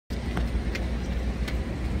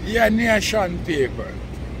Yeah, nation people.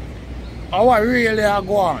 How really are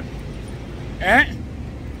going? Eh?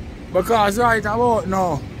 Because right about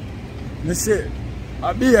now, you see,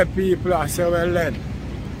 I be a people I say, well then,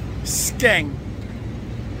 SKENG,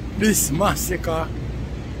 this MASICKA,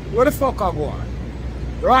 what the fuck are going?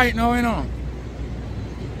 Right now, you know,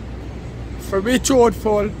 for be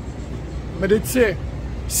truthful, I did say,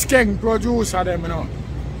 SKENG producer them, you know,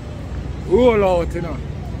 roll out, you know,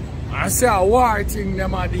 and say a war thing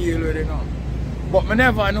them a deal with, you know. But I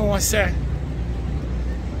never know, say,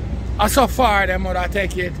 I so far them would I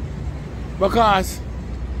take it. Because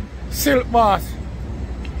Silk Boss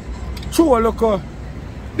show look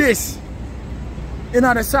this in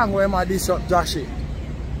the song where I diss up Joshy.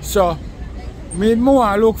 So me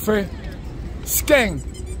more look for SKENG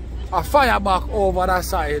a fire back over that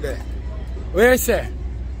side there. Where you say?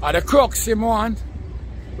 Are the crooks him want?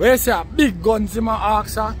 Where you say? Big guns him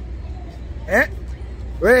ask her? Eh?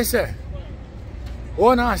 Where you say?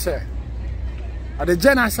 What I say? Are the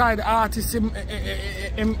genocide artist him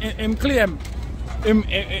claim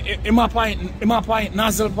him appoint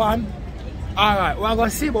nozzle pan? Alright, we're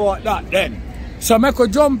gonna see about that then. So make a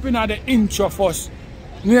jump in at the intro first,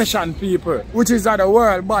 nation people, which is at the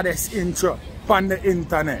world baddest intro on the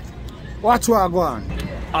internet. What we are going?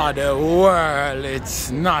 The world,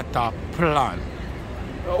 it's not a plan.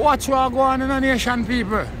 What we are going in the nation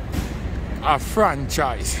people? A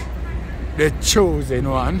franchise. The chosen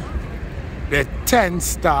one. The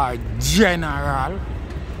 10-star general.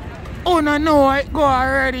 Oh no, no, I go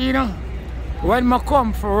already, you know. When I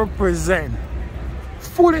come for represent,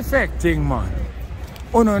 full effect thing, man.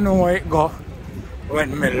 Oh no, no, I go.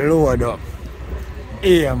 When me load up,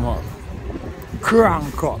 aim up,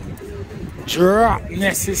 crank up, drop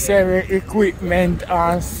necessary equipment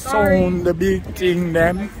and sound the big thing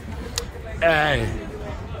them. Hey,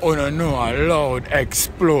 oh no, no, a loud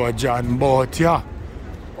explosion, but yeah.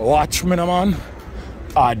 Watch me, man.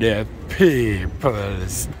 Are the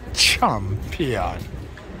people's champion.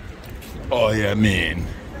 Oh, you mean?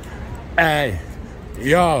 Hey,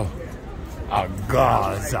 yo, a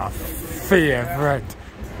Gaza favorite.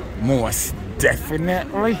 Most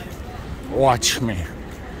definitely. Watch me.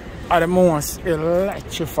 Are the most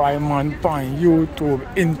electrifying man on YouTube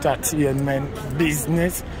entertainment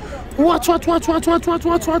business. Watch.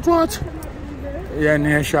 Yeah,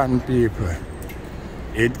 nation people.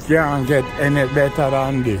 It can't get any better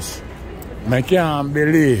than this. I can't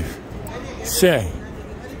believe. Say,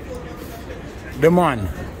 the man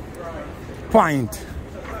point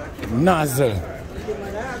nozzle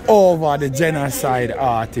over the genocide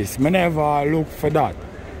artist. I never look for that.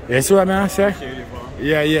 You see what I say?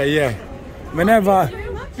 Yeah. I never.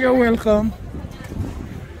 You're welcome.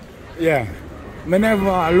 Yeah. I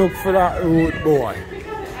never look for that rude boy.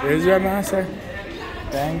 You see what I say?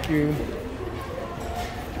 Thank you.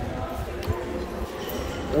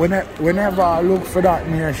 Whenever I look for that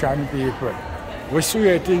nation people, we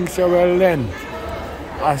see things so well then.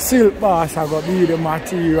 A Silk Boss are going to be the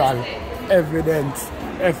material evidence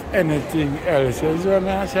if anything else. You see what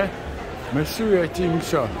I say? I see things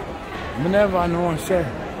so. I never know say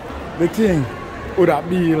the thing would have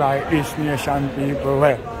be like this nation people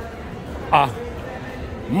where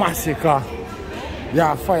MASICKA,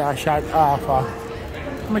 yeah, fire shot off.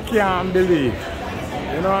 I can't believe.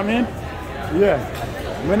 You know what I mean? Yeah.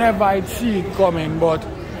 Whenever I see it coming, but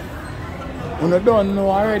when I don't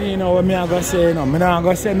know already, you know, what I'm going to say, you know, I'm not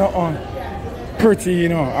going to say nothing pretty, you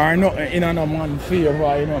know, or nothing in a man's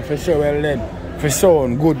favor, you know, for sure, well then, for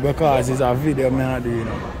sound good because it's a video I do, you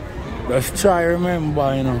know. Just try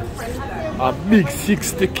remember, you know, a big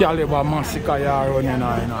 60 caliber MASICKA you running,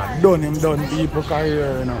 you know, done people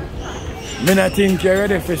career, you know. I don't think you're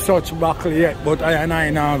ready for such battle yet, but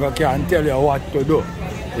I now can't tell you what to do.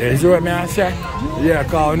 You see what I say? Yeah,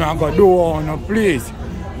 because I'm not going to do one, please.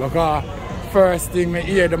 Because first thing I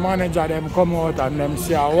hear the manager them come out and them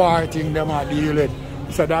say a war thing them are deal with.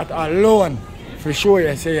 So that alone, for sure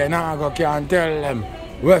you say you not can't tell them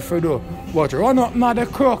what to do. But run up now the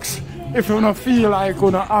crooks if you don't feel like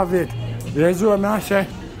you don't have it. You see what I say?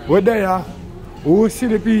 We're there, we see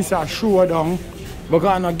the piece of showdown.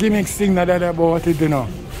 Because no gimmicks thing that about it, you know.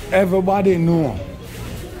 Everybody know.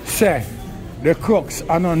 Say, the crooks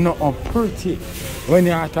are not pretty when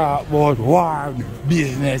you talk about war,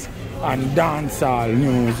 business and dancehall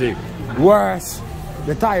music. Worse,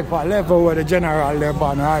 the type of level where the general live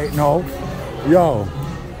on right now. Yo,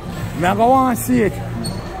 I go want to see it.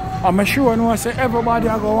 I'm sure no say everybody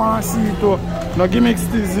I go want to see it too. No gimmicks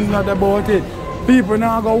this is not about it. People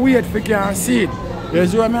now go wait for can see it. You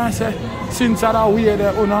see what I say? Since that way they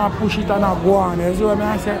don't push it and go on. You see what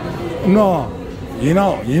I say? No. You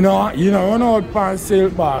know, run out pan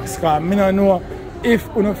silk box, cause I don't know if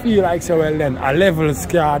you feel like so well then a level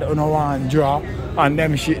scared you want to draw and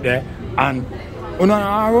them shit there and you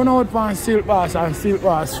run out pan silk box and silk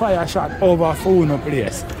box fire shot over for no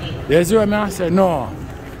place. You see what I say? No.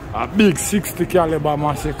 A big 60 caliber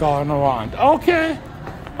MASICKA you want. Okay.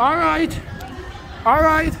 Alright.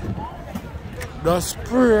 Just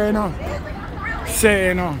pray, you know. Say,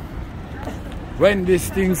 you know. When this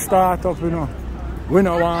thing start up, you know. We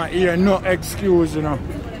don't want to hear no excuse, you know.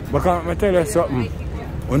 Because I tell you something.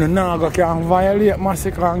 When you can violate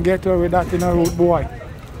MASICKA and get away with that in a road, boy.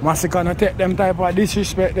 MASICKA no take them type of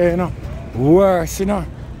disrespect there, you know. Worse, you know.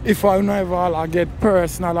 If I never get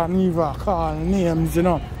personal and even call names, you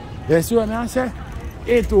know. You see what I say?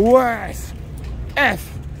 It's worse.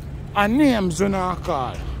 F and names you know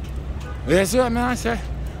call. You see what I say?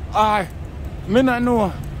 I don't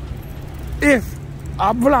know if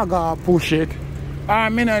a vlogger push it. I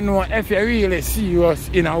don't know if you're really serious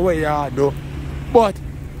in a way you do. But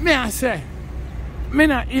I say, I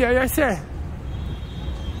not hear you say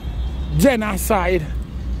genocide,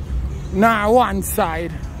 not one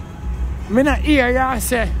side. I not hear you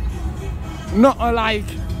say nothing like,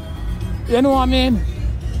 you know what I mean?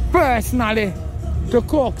 Personally, to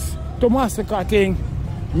crooks, to MASICKA thing,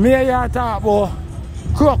 me you talk about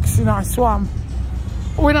crooks in a swamp.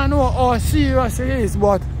 We don't know how serious it is,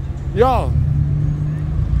 but yo,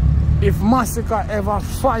 if MASICKA ever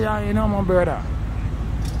fire, you know, my brother,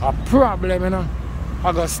 a problem, you know,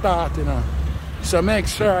 I got start, you know. So make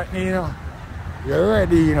sure, you know, you're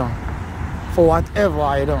ready, you know, for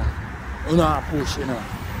whatever, you know, push, you know.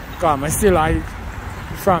 Because I still like,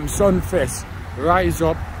 from Sunfest, rise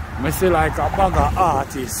up, I still like a bag of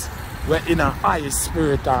artists, where in a high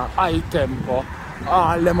spirit and high tempo,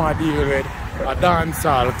 all them are deal with a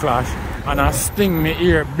dancehall clash, and I sting me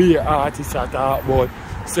ear be artists at talk about.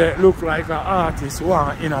 So it look like an artist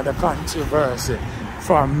want in the controversy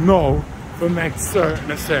from now to make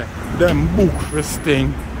certain say them book this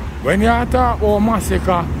thing. When you talk about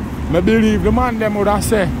MASICKA, I believe the man them would have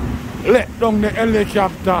say, let down the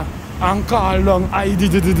helicopter and call down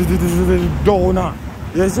donor.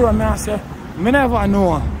 You see what I say? I never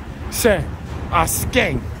know say a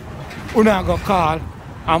SKENG you not go call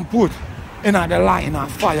and put in the line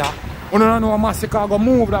of fire. You don't know MASICKA go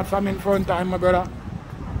move that from in front of him, my brother.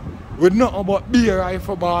 With nothing but beer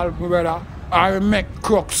rifle ball, my brother. Or make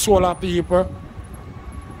crooks solar people.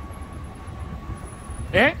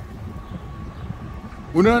 Eh?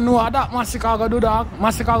 We don't know how that MASICKA go do that.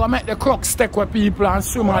 MASICKA go make the crooks stick with people and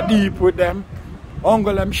swim deep with them.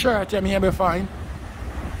 Uncle them shirt them here be fine.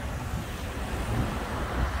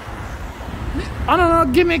 I don't know,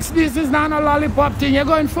 gimmicks, this is not a lollipop thing. You're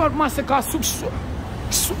going for MASICKA.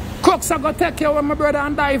 Crooks are going to take you with my brother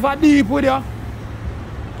and dive deep with you.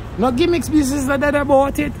 No gimmicks business that they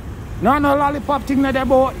about it. No lollipop thing that they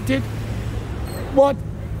about it. But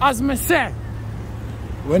as me say,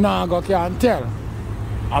 we now go can tell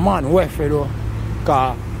a man where for though.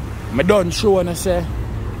 Cause me done show and say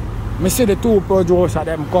me see the two producers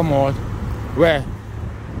them come out where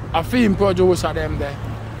a film producer them there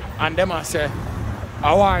and them I say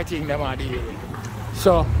a war thing them are dealing with.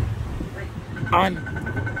 So and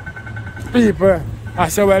people I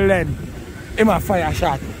say well then him a fire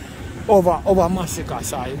shot over MASICKA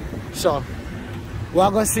side. So we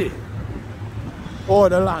are gonna see all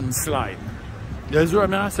the landslide. You see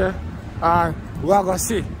what I say? Or we are gonna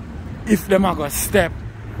see if them are gonna step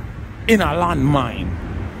in a landmine.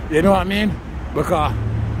 You know what I mean? Because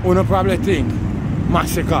you probably think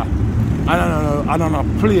MASICKA I don't know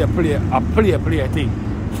play thing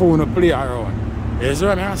for you play around. You see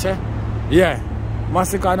what I say? Yeah.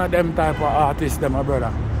 MASICKA not them type of artists, them my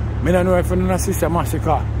brother. I don't know if you know see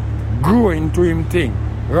MASICKA growing to him thing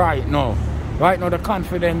right now. Right now the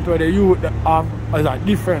confidence where the youth have is a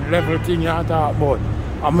different level thing you talk about.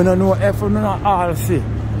 I don't know if you not all see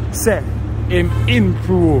say him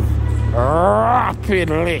improve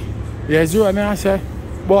rapidly. You see what I say?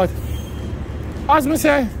 But as I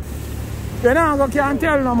say, you know can't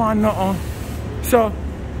tell no man nothing. So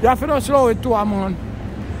you have to just slow it to a man.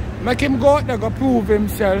 Make him go out there go prove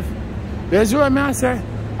himself. You see what I say?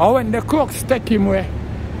 And when the crooks take him away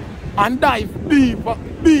and dive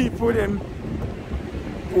deep with him,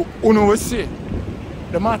 you know see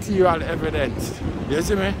the material evidence. You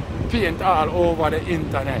see me? Paint all over the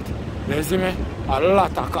internet. You see me? A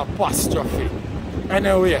lot of catastrophe.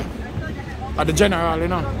 Anyway, at the general, you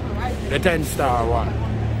know, the 10-star one,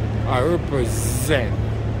 I represent,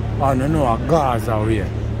 I don't know, a Gaza way.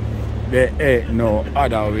 There ain't no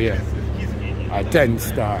other way. A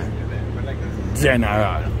 10-star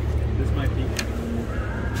general.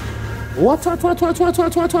 What?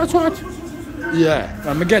 Yeah,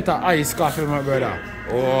 let me get an iced coffee, my brother.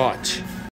 Watch.